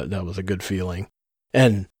back. That was a good feeling.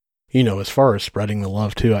 And, you know, as far as spreading the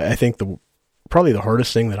love too, I think probably the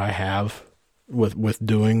hardest thing that I have with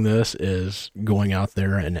doing this is going out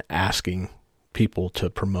there and asking people to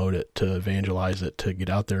promote it, to evangelize it, to get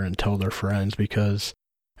out there and tell their friends, because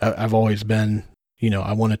I've always been, you know,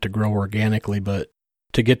 I want it to grow organically, but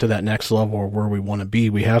to get to that next level or where we want to be,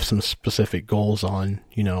 we have some specific goals on,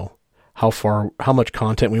 you know, how much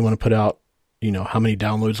content we want to put out, you know, how many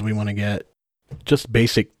downloads we want to get, just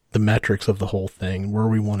the metrics of the whole thing, where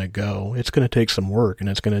we want to go. It's going to take some work, and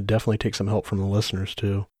it's going to definitely take some help from the listeners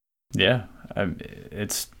too. Yeah.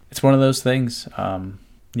 It's one of those things,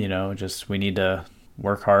 you know, just we need to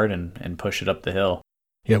work hard and push it up the hill.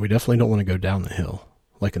 Yeah, we definitely don't want to go down the hill,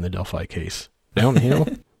 like in the Delphi case. Down the hill?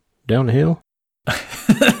 Down the hill?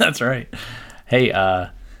 That's right. Hey,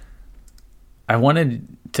 I wanted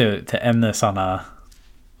to end this on a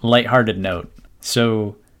lighthearted note.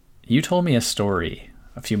 So you told me a story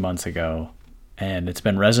a few months ago, and it's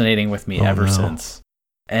been resonating with me ever since.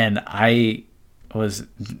 And I was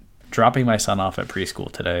dropping my son off at preschool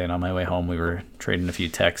today, and on my way home, we were trading a few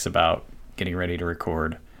texts about getting ready to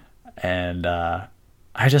record. And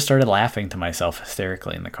I just started laughing to myself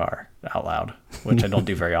hysterically in the car out loud, which I don't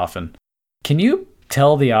do very often. Can you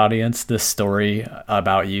tell the audience this story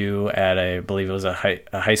about you at I believe it was a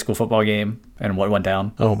high school football game, and what went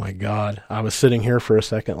down? Oh my God. I was sitting here for a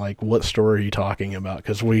second like, what story are you talking about?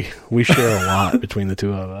 Because we share a lot between the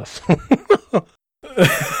two of us.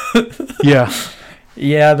 Yeah.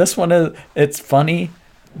 Yeah, this one it's funny,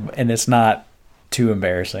 and it's not too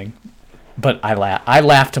embarrassing. But I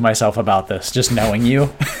laugh to myself about this, just knowing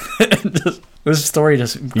you. This story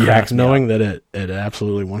just cracks me knowing up. that it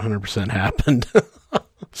absolutely 100% happened.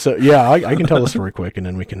 So yeah, I can tell the story quick, and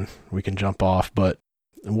then we can jump off. But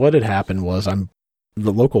what had happened was,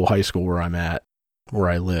 the local high school where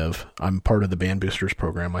I live, I'm part of the Band Boosters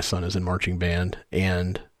program. My son is in marching band,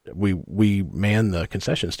 and we man the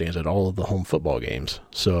concession stands at all of the home football games.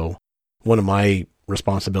 So one of my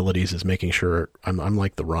responsibilities is making sure I'm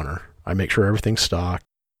like the runner. I make sure everything's stocked.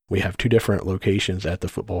 We have 2 different locations at the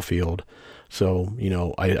football field. So, you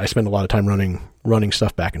know, I spend a lot of time running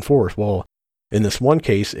stuff back and forth. Well, in this one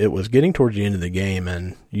case, it was getting towards the end of the game,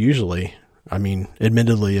 and usually, I mean,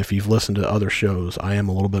 admittedly, if you've listened to other shows, I am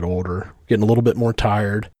a little bit older, getting a little bit more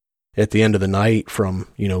tired at the end of the night from,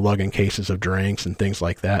 you know, lugging cases of drinks and things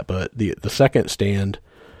like that. But the second stand,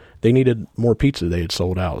 they needed more pizza. They had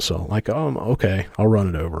sold out. So like, okay, I'll run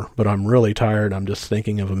it over. But I'm really tired. I'm just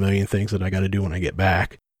thinking of a million things that I got to do when I get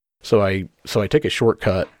back. So I take a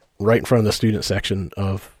shortcut right in front of the student section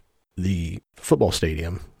of the football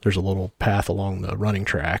stadium. There's a little path along the running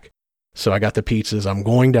track. So I got the pizzas. I'm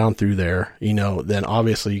going down through there, you know, then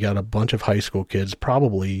obviously you got a bunch of high school kids,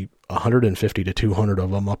 probably 150 to 200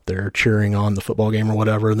 of them up there cheering on the football game or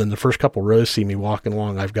whatever. And then the first couple rows see me walking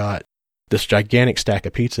along. I've got this gigantic stack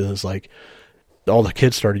of pizza. It's like all the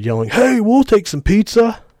kids started yelling, "Hey, we'll take some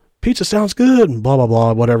pizza. Pizza sounds good," and blah, blah,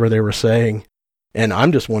 blah, whatever they were saying. And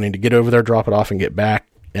I'm just wanting to get over there, drop it off, and get back,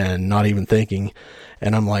 and not even thinking.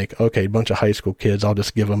 And I'm like, okay, bunch of high school kids, I'll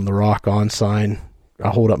just give them the rock on sign. I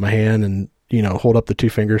hold up my hand and, you know, hold up the 2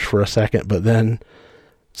 fingers for a second. But then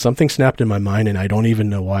something snapped in my mind, and I don't even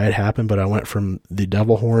know why it happened, but I went from the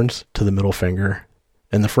devil horns to the middle finger.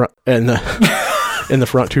 And the front, and the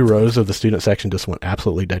front 2 rows of the student section just went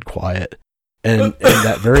absolutely dead quiet. And in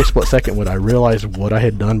that very split second, when I realized what I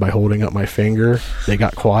had done by holding up my finger, they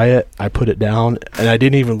got quiet. I put it down, and I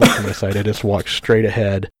didn't even look to my side. I just walked straight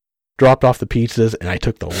ahead, dropped off the pizzas, and I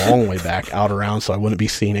took the long way back out around so I wouldn't be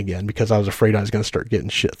seen again, because I was afraid I was going to start getting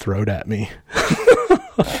shit thrown at me.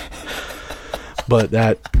 But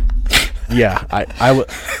that Yeah,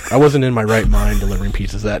 I wasn't in my right mind delivering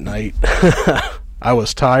pizzas that night. I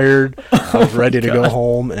was tired. I was ready to go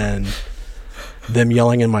home, and them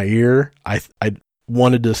yelling in my ear, I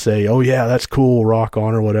wanted to say, oh yeah, that's cool, rock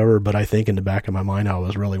on or whatever, but I think in the back of my mind I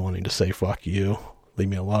was really wanting to say, fuck you, leave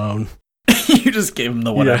me alone. You just gave him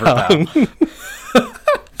the whatever pal.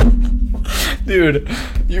 Dude,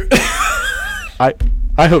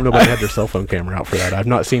 I hope nobody had their cell phone camera out for that. I've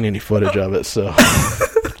not seen any footage of it, so.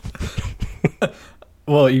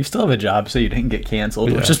 Well, you still have a job, so you didn't get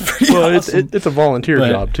canceled, which is pretty awesome. It's a volunteer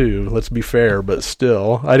job, too. Let's be fair, but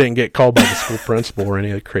still. I didn't get called by the school principal or any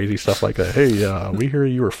of the crazy stuff like that. Hey, we hear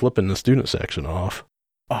you were flipping the student section off.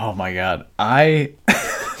 Oh, my God. I'm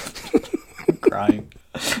crying.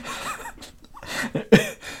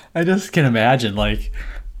 I just can imagine, like...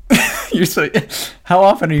 how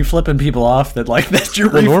often are you flipping people off that's your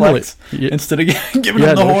reflex? Normally, instead of giving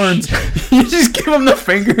them the horns, you just give them the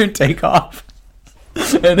finger and take off.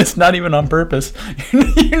 And it's not even on purpose.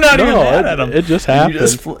 You're not even mad at them. It just happened. You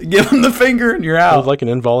just give them the finger and you're out. It was like an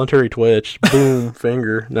involuntary twitch. Boom,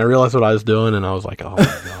 finger. And I realized what I was doing, and I was like, oh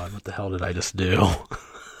my God, what the hell did I just do?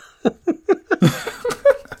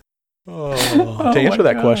 To answer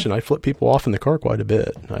that question, I flip people off in the car quite a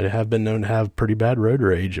bit. I have been known to have pretty bad road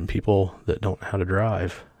rage, and people that don't know how to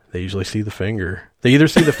drive, they usually see the finger. They either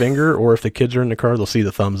see the finger, or if the kids are in the car, they'll see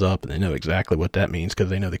the thumbs up, and they know exactly what that means because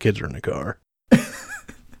they know the kids are in the car.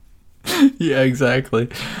 Yeah, exactly.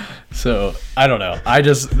 So, I don't know. I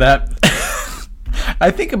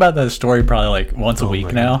think about that story probably like once a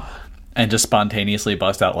week now, and just spontaneously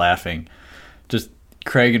bust out laughing. Just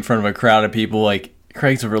Craig in front of a crowd of people. Like,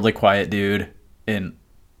 Craig's a really quiet dude, and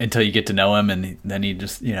until you get to know him, and then he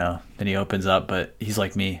just, then he opens up. But he's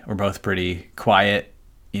like me. We're both pretty quiet.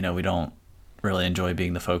 We don't really enjoy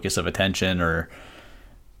being the focus of attention, or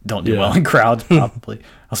don't do well in crowds, probably.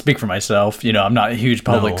 I'll speak for myself. I'm not a huge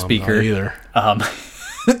public speaker. I'm not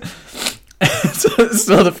either.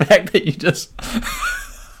 So the fact that you just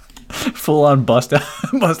full on bust out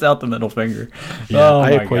the middle finger. Yeah,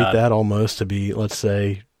 I equate that almost to be, let's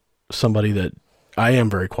say, somebody that I am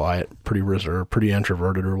very quiet, pretty reserved, pretty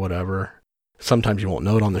introverted or whatever. Sometimes you won't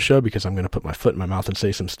know it on the show because I'm going to put my foot in my mouth and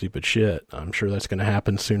say some stupid shit. I'm sure that's going to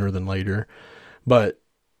happen sooner than later. But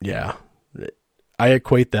yeah, I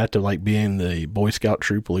equate that to like being the Boy Scout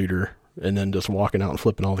troop leader and then just walking out and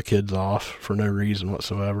flipping all the kids off for no reason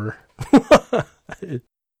whatsoever.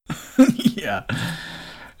 Yeah.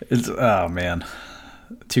 It's, oh man,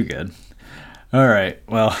 too good. All right.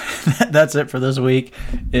 Well, that's it for this week.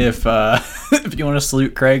 If you want to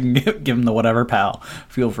salute Craig and give him the whatever pal,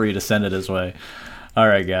 feel free to send it his way. All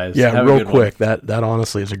right, guys. Yeah, real quick. That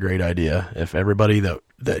honestly is a great idea. If everybody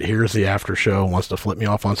that hears the after show wants to flip me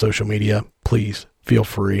off on social media, please feel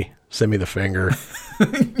free. Send me the finger.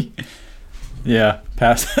 Yeah,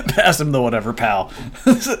 pass him the whatever pal.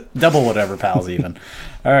 Double whatever pals even.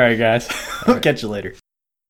 All right, guys. I'll catch you later.